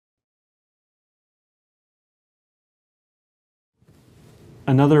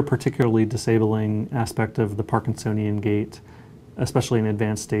Another particularly disabling aspect of the Parkinsonian gait, especially in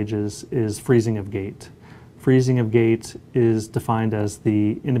advanced stages, is freezing of gait. Freezing of gait is defined as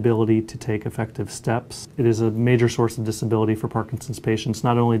the inability to take effective steps. It is a major source of disability for Parkinson's patients,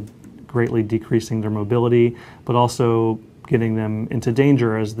 not only greatly decreasing their mobility, but also getting them into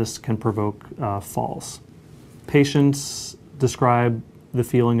danger, as this can provoke falls. Patients describe the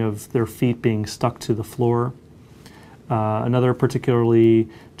feeling of their feet being stuck to the floor. Another particularly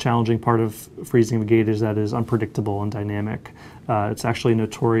challenging part of freezing of gait is that it is unpredictable and dynamic. It's actually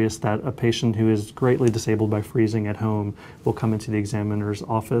notorious that a patient who is greatly disabled by freezing at home will come into the examiner's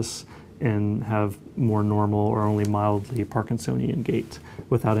office and have more normal or only mildly Parkinsonian gait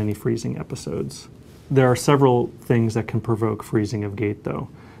without any freezing episodes. There are several things that can provoke freezing of gait, though.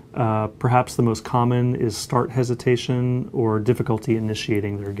 Perhaps the most common is start hesitation or difficulty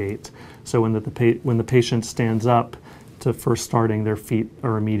initiating their gait. So when the patient stands up to first starting, their feet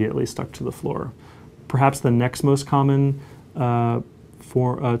are immediately stuck to the floor. Perhaps the next most common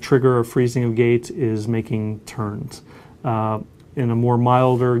trigger of freezing of gait is making turns. In a more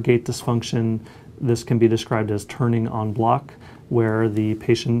milder gait dysfunction, this can be described as turning en bloc, where the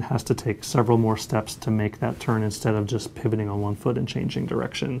patient has to take several more steps to make that turn instead of just pivoting on one foot and changing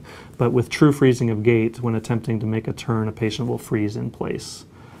direction. But with true freezing of gait, when attempting to make a turn, a patient will freeze in place.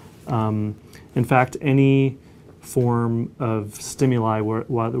 In fact, any form of stimuli,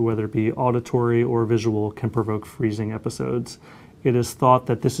 whether it be auditory or visual, can provoke freezing episodes. It is thought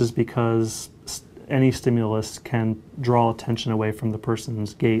that this is because any stimulus can draw attention away from the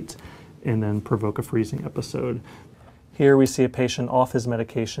person's gait and then provoke a freezing episode. Here we see a patient off his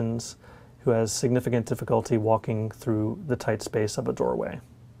medications who has significant difficulty walking through the tight space of a doorway.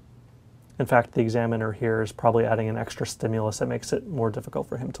 In fact, the examiner here is probably adding an extra stimulus that makes it more difficult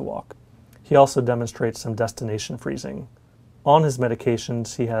for him to walk. He also demonstrates some destination freezing. On his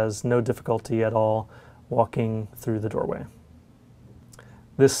medications, he has no difficulty at all walking through the doorway.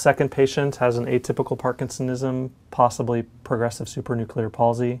 This second patient has an atypical Parkinsonism, possibly progressive supranuclear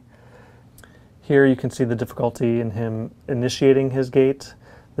palsy. Here you can see the difficulty in him initiating his gait.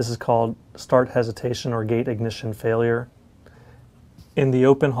 This is called start hesitation or gait ignition failure. In the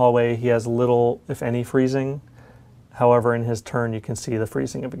open hallway, he has little, if any, freezing. However, in his turn, you can see the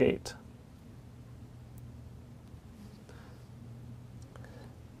freezing of a gait.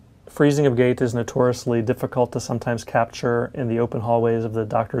 Freezing of gait is notoriously difficult to sometimes capture in the open hallways of the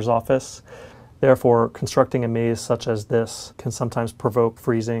doctor's office. Therefore, constructing a maze such as this can sometimes provoke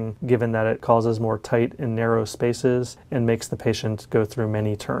freezing, given that it causes more tight and narrow spaces and makes the patient go through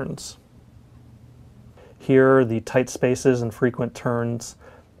many turns. Here, the tight spaces and frequent turns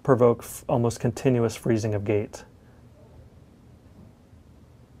provoke almost continuous freezing of gait.